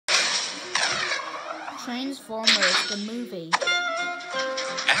Trainsformers, the movie.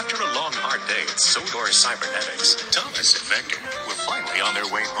 After a long, hard day at Sodor Cybernetics, Thomas and Vector were finally on their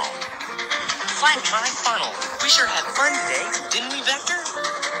way home. Fine try, funnel. We sure had fun today, didn't we, Vector?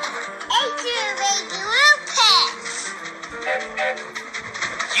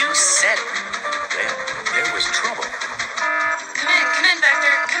 You said it. Then there was trouble. Come in,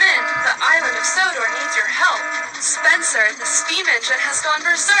 Vector, come in. The island of Sodor needs your help. Spencer, the steam engine, has gone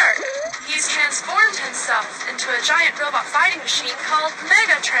berserk. He's transformed himself into a giant robot fighting machine called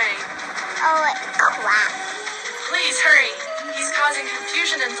Megatrain. Oh, crap. Please hurry. He's causing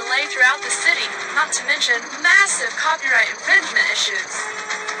confusion and delay throughout the city, not to mention massive copyright infringement issues.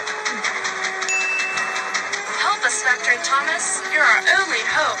 Help us, Vector and Thomas. You're our only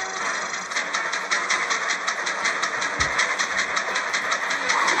hope.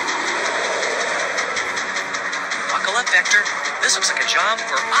 Buckle up, Vector. This looks like a job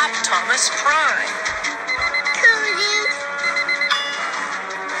for Optimus Prime. Cool, dude.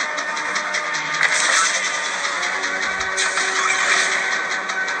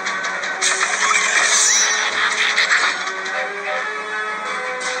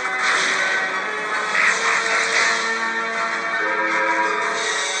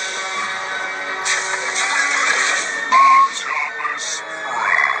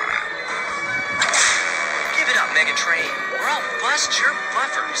 Give it up, Megatrain, or I'll bust your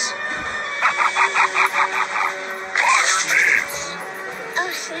buffers.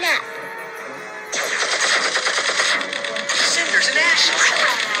 Oh, snap. Cinders and ashes.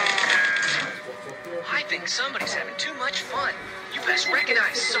 I think somebody's having too much fun. You best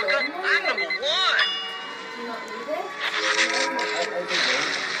recognize, sucker. I'm number one.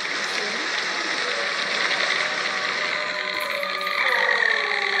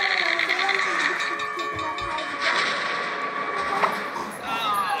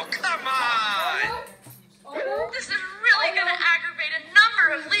 Oh, come on. This is really going to aggravate a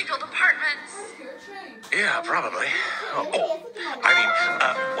number of legal departments. Yeah, probably.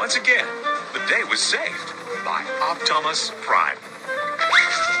 Once again, the day was saved by Optimus Prime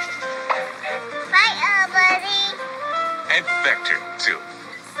Bye, buddy. and Vector, too.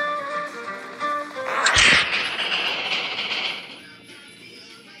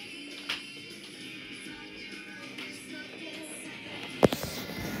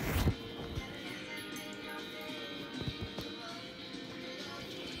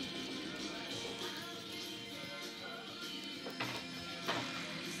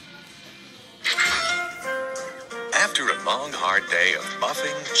 After a long, hard day of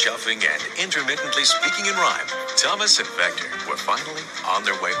muffing, chuffing, and intermittently speaking in rhyme, Thomas and Vector were finally on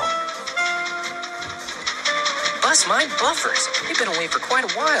their way home. Bust my buffers. We've been away for quite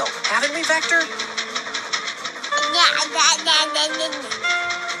a while, haven't we, Vector?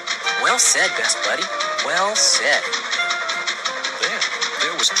 Well said, best buddy. Well said. Then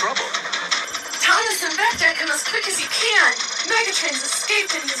there was trouble. Thomas and Vector, come as quick as you can. Megatrain's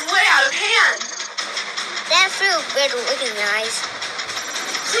escaped and he's way out of hand. That feels good looking, guys.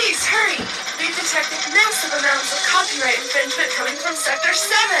 Please hurry. We've detected massive amounts of copyright infringement coming from Sector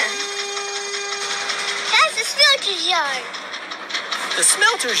 7. That's the smelter's yard. The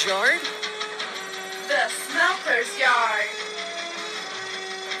smelter's yard? The smelter's yard.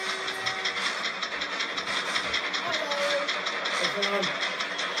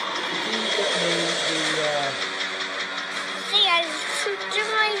 See, I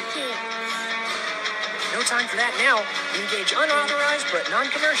subscribed. No time for that now. Engage unauthorized but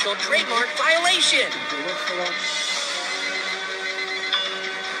non-commercial trademark violation.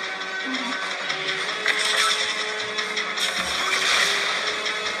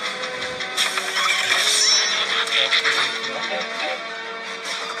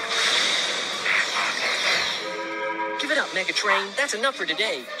 Give it up, Megatrain. That's enough for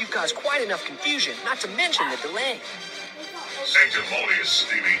today. You've caused quite enough confusion, not to mention the delay. Sanctimonious,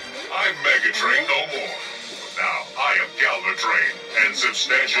 Stevie. I'm Megatrain no more. Now I am Galvatrain and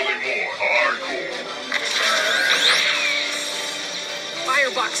substantially more hardcore.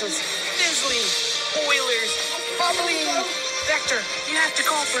 Fireboxes, fizzling, boilers, bubbling. Vector, you have to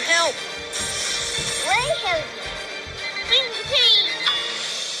call for help. What help? Bring the pain.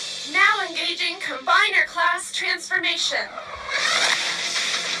 Now engaging Combiner Class Transformation.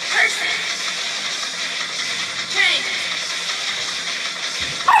 Person. Jane.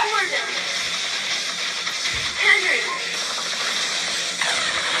 Gordon. Henry.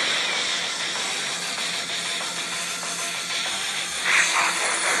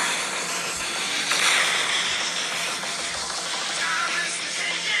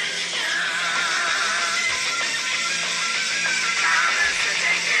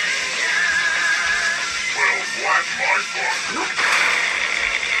 my fun.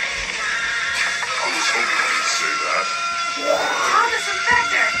 I was hoping you'd say that. Thomas and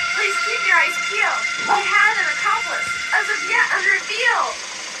Vector, please keep your eyes peeled. We had an accomplice, as of yet unrevealed.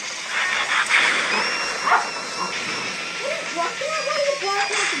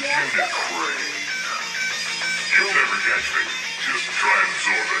 Unit Crane. You'll never catch me. Just try and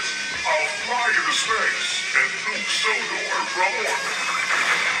absorb it. I'll fly into space and nuke Sodor from orbit.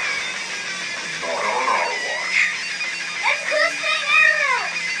 Not on our watch. Let's go straight out.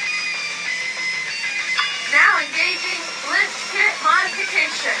 Now engaging lift kit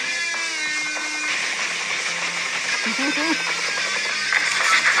modification.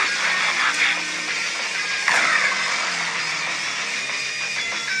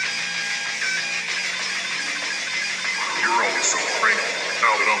 You're always so frantic.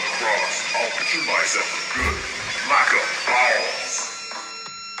 Now that I'm crossed, I'll picture myself for good. Lack of balls.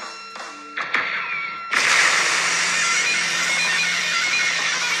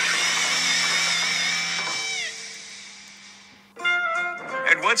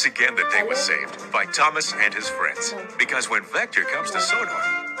 And once again, the day was saved by Thomas and his friends. Because when Vector comes to Sodor,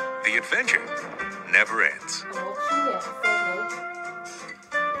 the adventure never ends.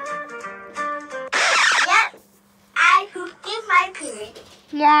 Yep, I pooped in my period.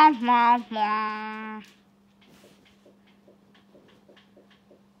 Wah, wah, wah.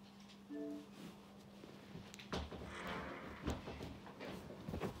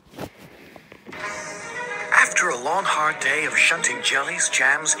 After a long, hard day of shunting jellies,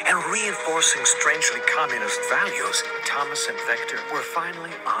 jams, and reinforcing strangely communist values, Thomas and Vector were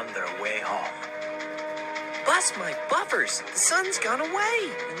finally on their way home. Bust my buffers. The sun's gone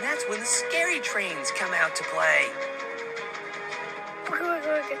away. And that's when the scary trains come out to play.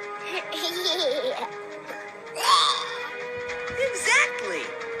 Exactly.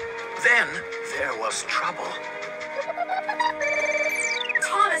 Then there was trouble.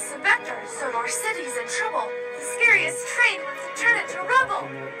 Thomas and Vector, Sodor City's in trouble. The scariest train wants to turn it to rubble.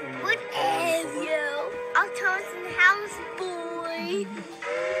 Whatever. I'll Thomas in the house, boy.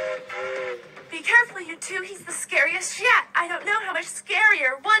 Be careful, you two. He's the scariest yet. I don't know how much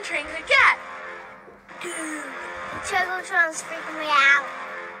scarier one train could get. Chugotron's freaking me out.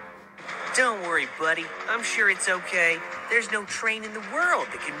 Don't worry, buddy. I'm sure it's okay. There's no train in the world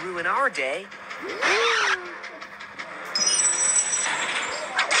that can ruin our day.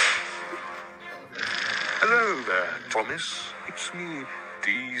 Hello there, Thomas. It's me,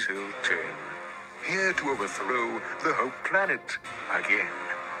 Diesel 10. Here to overthrow the whole planet again.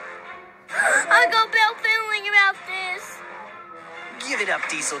 I got bad feeling about this. Give it up,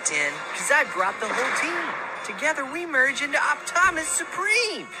 Diesel 10, because I brought the whole team. Together we merge into Optimus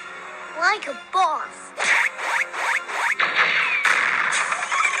Supreme. Like a boss.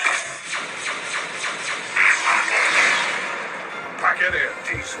 Pack it in,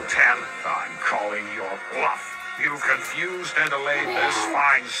 Diesel 10. I'm calling your bluff. You've confused and delayed this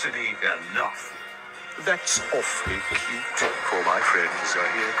fine city enough. That's awfully cute, for my friends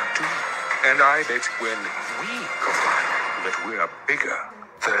are here too. And I bet when we combine that we're bigger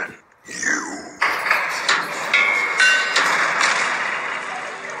than you.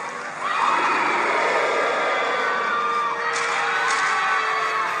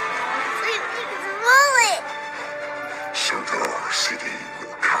 Sodor City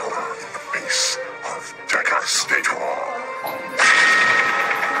will cower in the face of Devastator.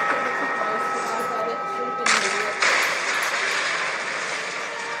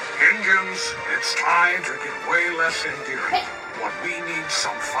 Engines, it's time to get way less endearing. What we need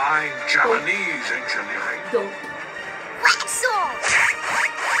some fine Japanese engineering. Wax on.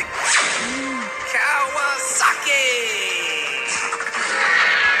 Kawasaki!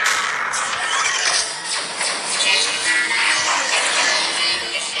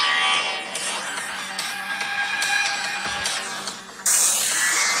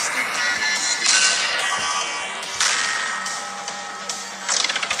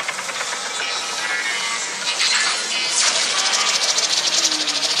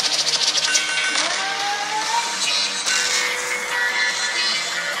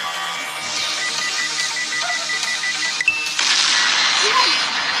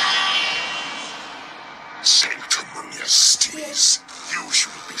 Sanctimonious, you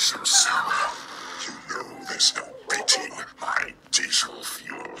shouldn't be so sour. You know there's no beating my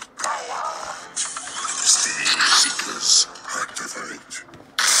diesel-fueled power. Steam seekers, activate.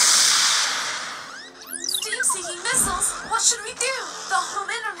 Steam-seeking missiles? What should we do? They'll home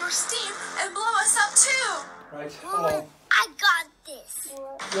in on your steam and blow us up too. Right, hello. I got this.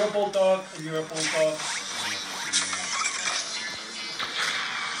 You're a bulldog, and you're a bulldog.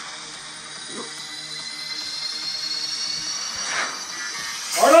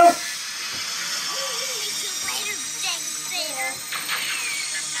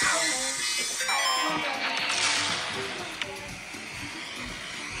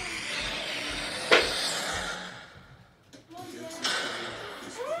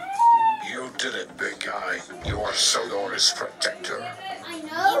 Sodor's protector. You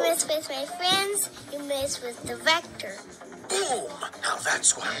mess with my friends, you mess with the Vector. Boom! Now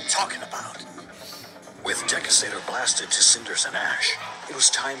that's what I'm talking about. With Decasator blasted to cinders and ash, it was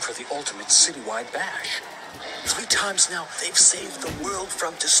time for the ultimate citywide bash. 3 times now, they've saved the world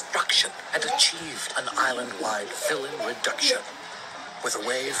from destruction and achieved an island-wide fill-in reduction. With a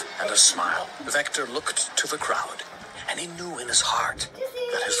wave and a smile, Vector looked to the crowd, and he knew in his heart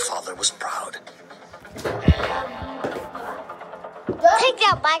that his father was proud. Take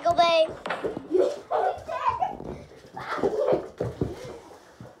that, Michael Bay.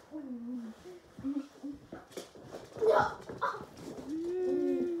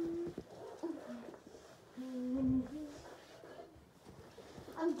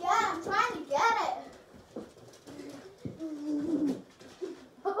 I'm trying to get it.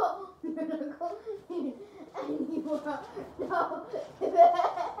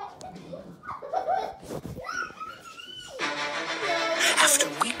 After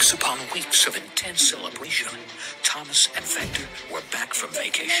weeks upon weeks of intense celebration, Thomas and Vector were back from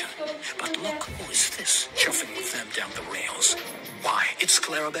vacation. But look, who is this chuffing with them down the rails? Why, it's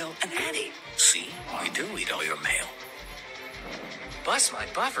Clarabelle and Annie. See, we do eat all your mail. Bust my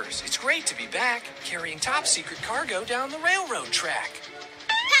buffers. It's great to be back, carrying top-secret cargo down the railroad track.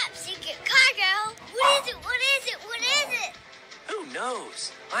 Top secret cargo? What is it? What is it? What is it? Who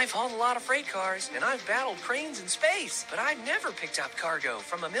knows? I've hauled a lot of freight cars, and I've battled cranes in space, but I've never picked up cargo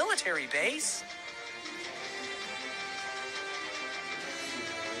from a military base.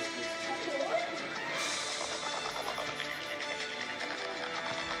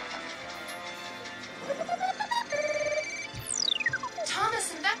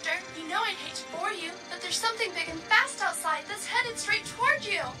 Thomas and Vector, you know I'd hate to bore you, but there's something big and fast outside that's headed straight toward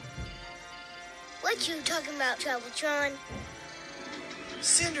you. What you talking about, Troubletron?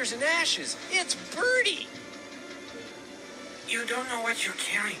 Cinders and ashes. It's Birdie. You don't know what you're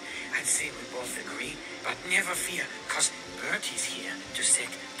carrying. I'd say we both agree, but never fear, cause Bertie's here to set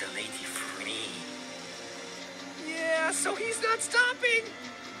the lady free. Yeah, so he's not stopping.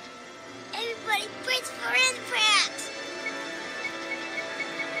 Everybody brace for impact!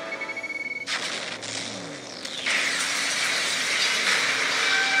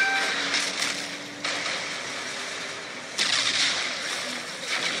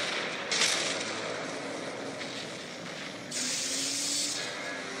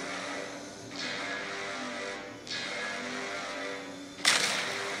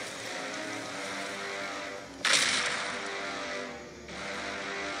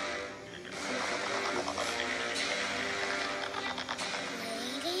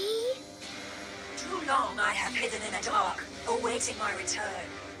 Long I have hidden in the dark, awaiting my return.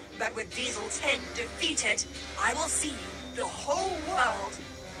 But with Diesel's head defeated, I will see the whole world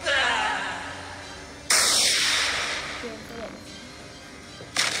burn.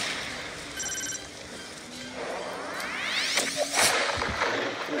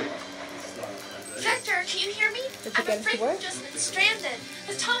 Vector, can you hear me? I'm afraid we've just been stranded.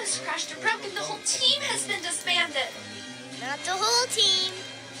 The tunnel has crashed and broken. The whole team has been disbanded. Not the whole team.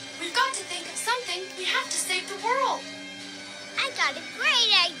 We've got to think of something. We have to save the world. I got a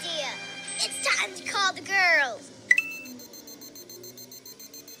great idea. It's time to call the girls.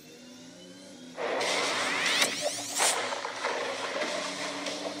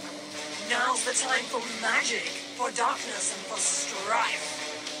 Now's the time for magic, for darkness, and for strife.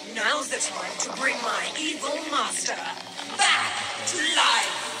 Now's the time to bring my evil master back to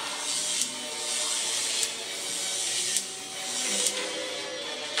life.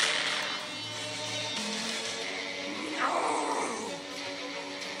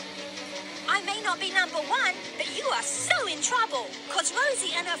 I may not be number one, but you are so in trouble. Cause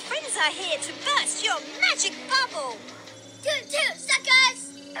Rosie and her friends are here to burst your magic bubble. Toot toot, suckers!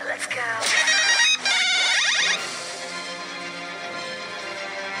 Let's go.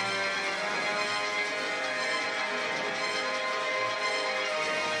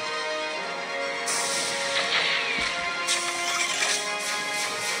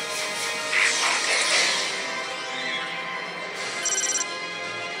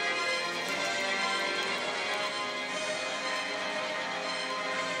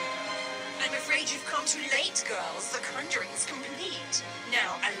 I'm afraid you've come too late, girls. The conjuring's complete.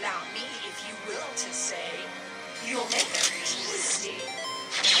 Now allow me, if you will, to say, you'll make it easy.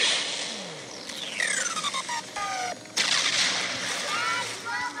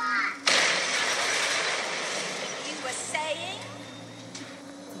 You were saying?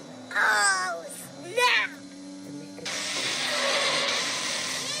 Oh, snap!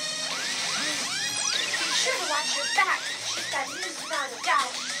 Be sure to watch your back. She's got news without a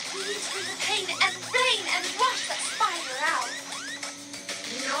doubt. We need to bring the pain and rain and wash that spider out.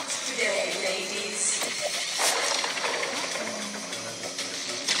 Not today, ladies.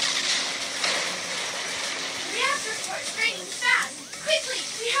 Reactor core is draining fast. Quickly,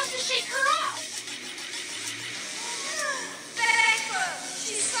 we have to shake her off.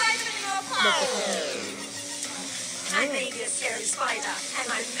 She's siphoning your power! I may be a scary spider, and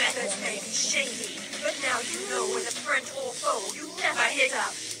my methods may be shady, but now you know with a friend or foe you never hit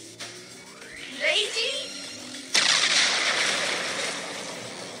up. Lady?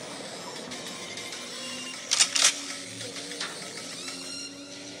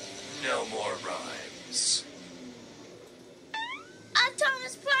 No more rhymes.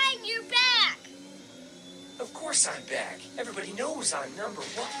 Thomas Prime, you're back! Of course I'm back. Everybody knows I'm number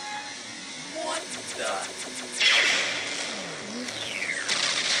one. What the?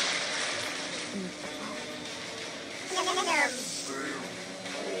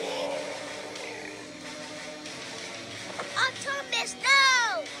 Thomas,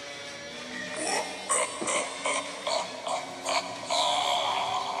 no!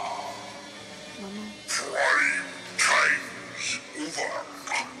 Prime time's over.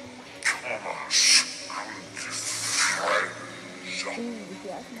 Thomas and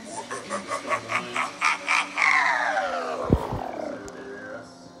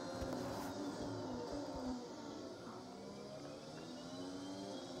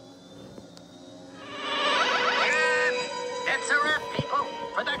That's a wrap, people.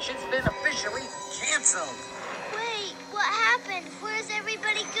 Production's been officially canceled. Wait, what happened? Where's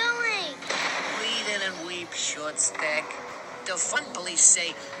everybody going? Bleed in and weep, short stack. The fun police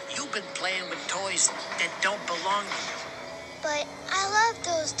say you've been playing with toys that don't belong to you. But I love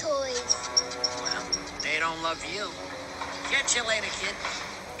those toys. Well, they don't love you. Catch you later, kid.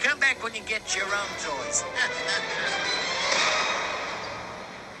 Come back when you get your own toys.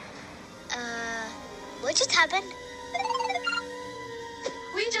 What just happened?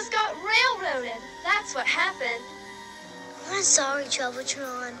 We just got railroaded. That's what happened. I'm sorry,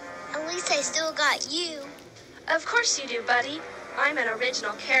 Troubletron. At least I still got you. Of course you do, buddy. I'm an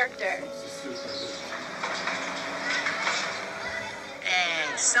original character. Hey,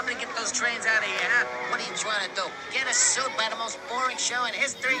 somebody get those trains out of here, huh? What are you trying to do? Get us sued by the most boring show in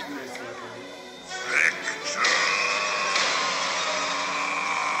history? Vector.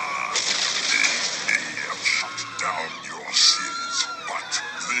 They may have shut down your series, but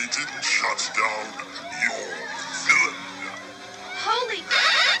they didn't shut down your villain. Holy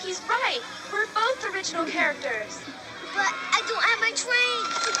crap, he's right. We're both original characters. But I don't have my train.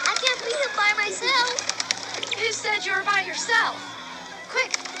 I can't beat it by myself. Who said you were by yourself?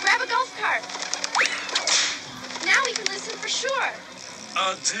 Quick, grab a golf cart. Now we can listen for sure.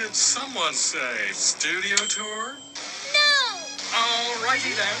 Did someone say studio tour? No!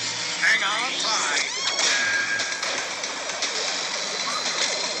 Alrighty then. Hang on tight.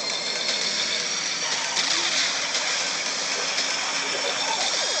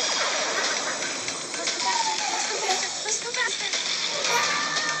 Let's go faster.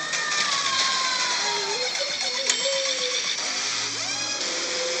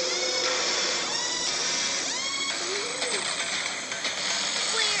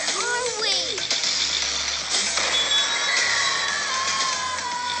 Where are we?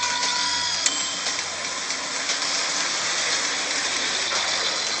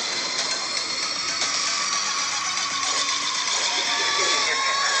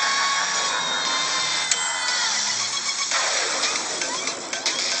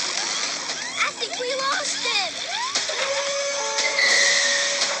 I think we lost it.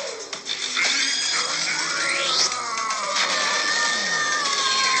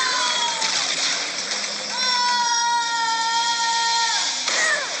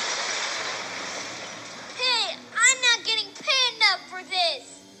 Hey, I'm not getting paid enough for this.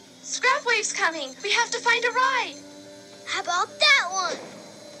 Scrap wave's coming. We have to find a ride. How about that one?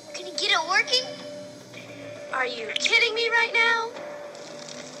 Can you get it working? Are you kidding me right now?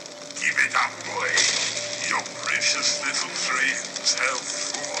 Give it up, boy. Your precious little trains have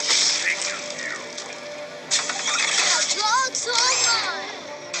forsaken you. Now dogs on.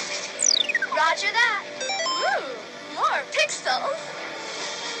 Roger that. Ooh, more pixels.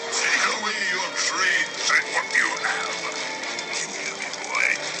 Take away your trains and what you have. Give me, boy.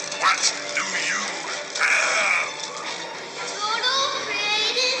 What do you have? Total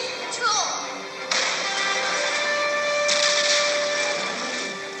rated control.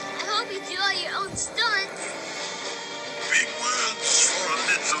 I hope you do all your own stunts. Big words for a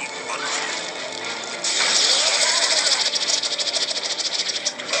little monkey.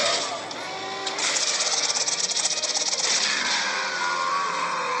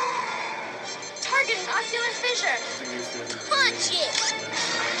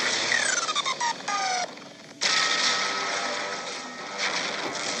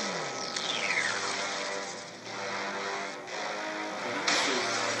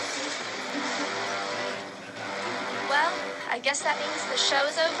 guess that means the show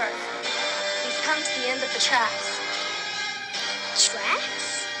is over. We've come to the end of the tracks.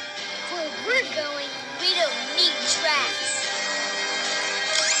 Tracks? Where we're going, we don't need tracks.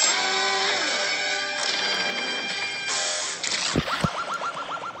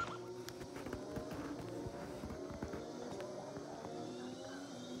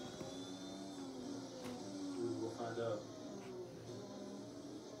 We'll find out.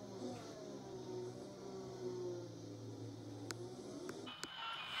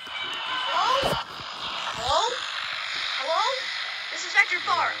 Hello? This is Vector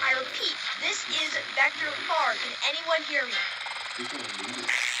Farr. I repeat, this is Vector Farr. Can anyone hear me?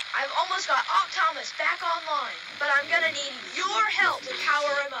 I've almost got Optimus back online, but I'm gonna need your help to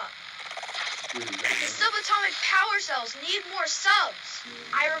power him up. The subatomic power cells need more subs.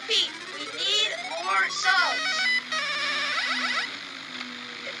 I repeat, we need more subs.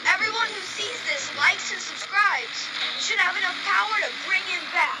 If everyone who sees this likes and subscribes, we should have enough power to bring him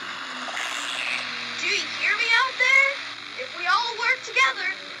back. Do you hear me out there? If we all work together,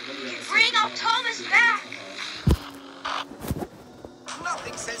 we can bring Optimus back.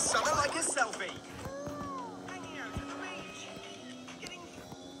 Nothing says summer like a selfie.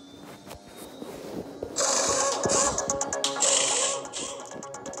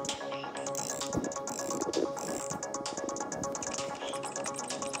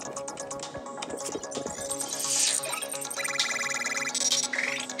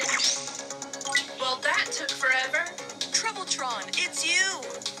 Well, that took forever. Troubletron, it's you.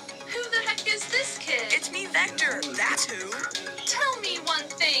 Who the heck is this kid? It's me, Vector. That's who. Tell me one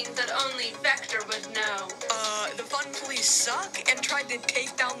thing that only Vector would know. The fun police suck and tried to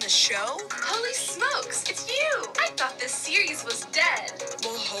take down the show? Holy smokes, it's you! I thought this series was dead.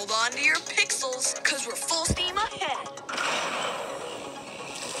 Well, hold on to your pixels, cause we're full steam ahead.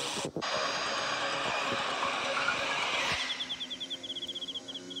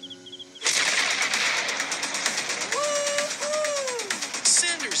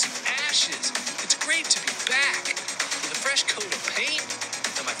 Cinders and ashes. It's great to be back with a fresh coat of paint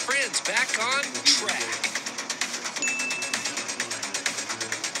and my friends back on track.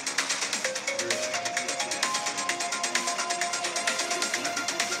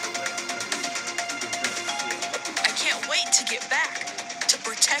 I can't wait to get back to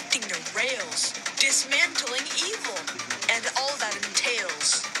protecting the rails, dismantling evil, and all that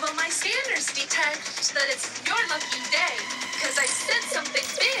entails. Well, my scanners detect that it's your lucky day, because I sent something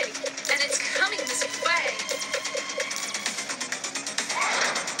big, and it's coming this way.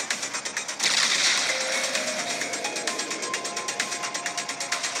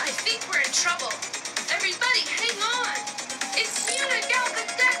 I think we're in trouble. Everybody, hang on. It's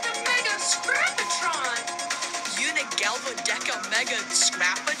Unigalvadeca Mega Scrapatron. Unigalvadeca Mega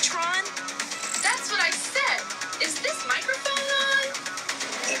Scrapatron? That's what I said. Is this microphone on?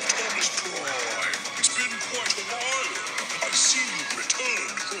 Optimus Prime, it's been quite a while. I see you've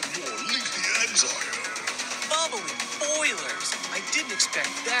returned from your lengthy exile. Bubbling boilers. I didn't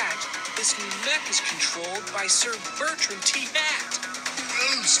expect that. This new mech is controlled by Sir Bertram T. Bat.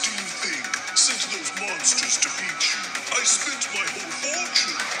 Who else do you think sent those monsters to beat you? I spent my whole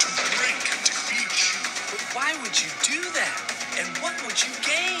fortune to break and defeat you. But why would you do that? And what would you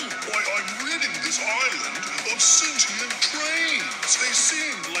gain? Why, I'm ridding this island of sentient trains. They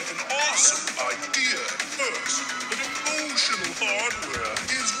seemed like an awesome idea at first, but emotional hardware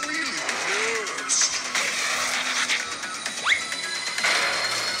is really the worst.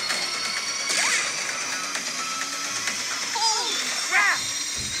 Holy crap!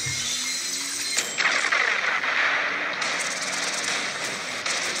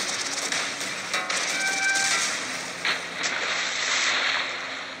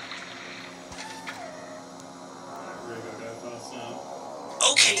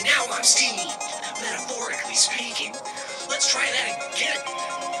 Okay, now I'm steamy. Metaphorically speaking. Let's try that again.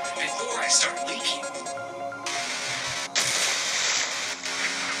 Before I start leaking.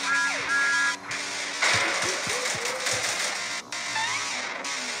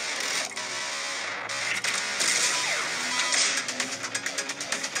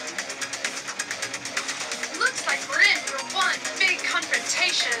 Looks like we're in for one big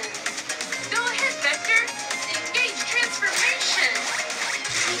confrontation. Go ahead, Vector. Engage transformation.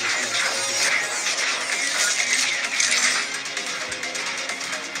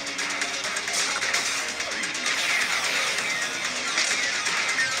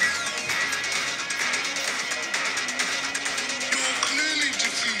 You're clearly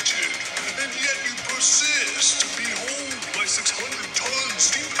defeated, and yet you persist. Behold my 600-ton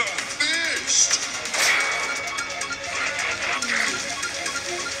steam-powered fist.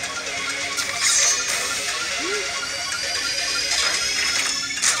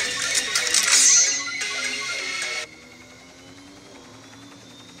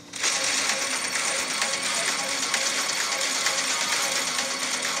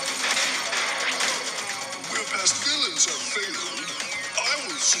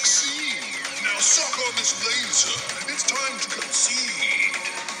 answer, and it's time to concede.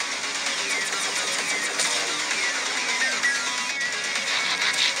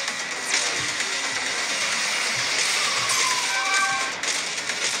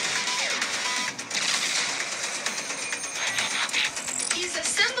 He's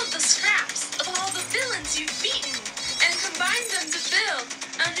assembled the scraps of all the villains you've beaten and combined them to build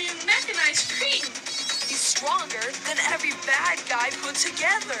a new mechanized cream. He's stronger than every bad guy put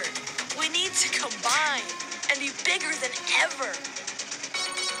together. We need to combine and be bigger than ever.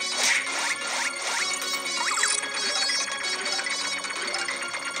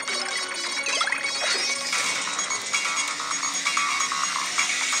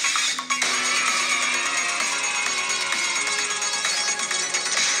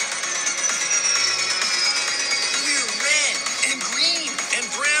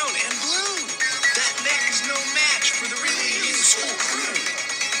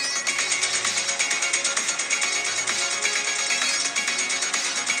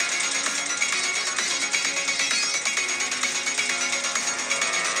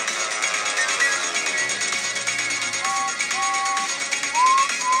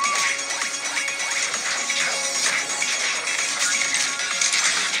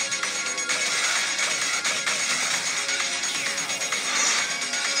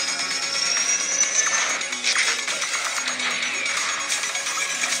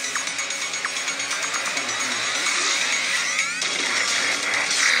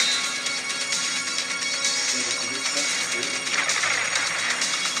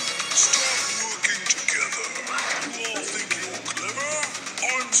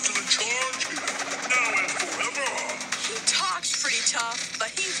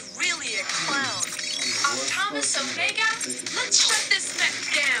 So, Vega, let's shut this mech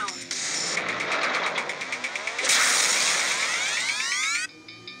down.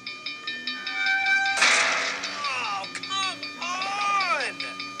 Oh, come on!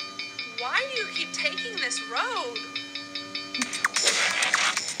 Why do you keep taking this road?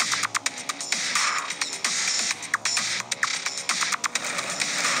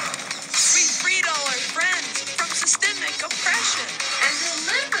 We freed all our friends from systemic oppression. And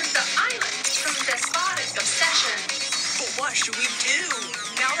delivered the island from despotic obsession. But what should we do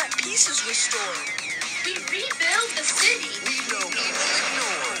now that peace is restored? We rebuild the city. We know evil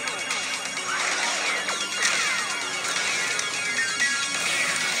ignored.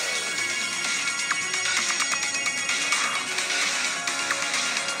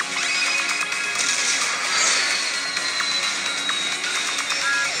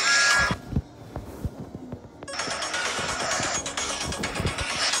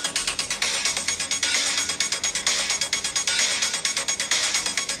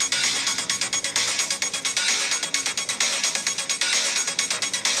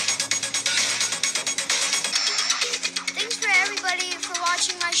 Thanks for everybody for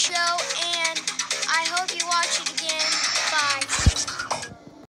watching my show.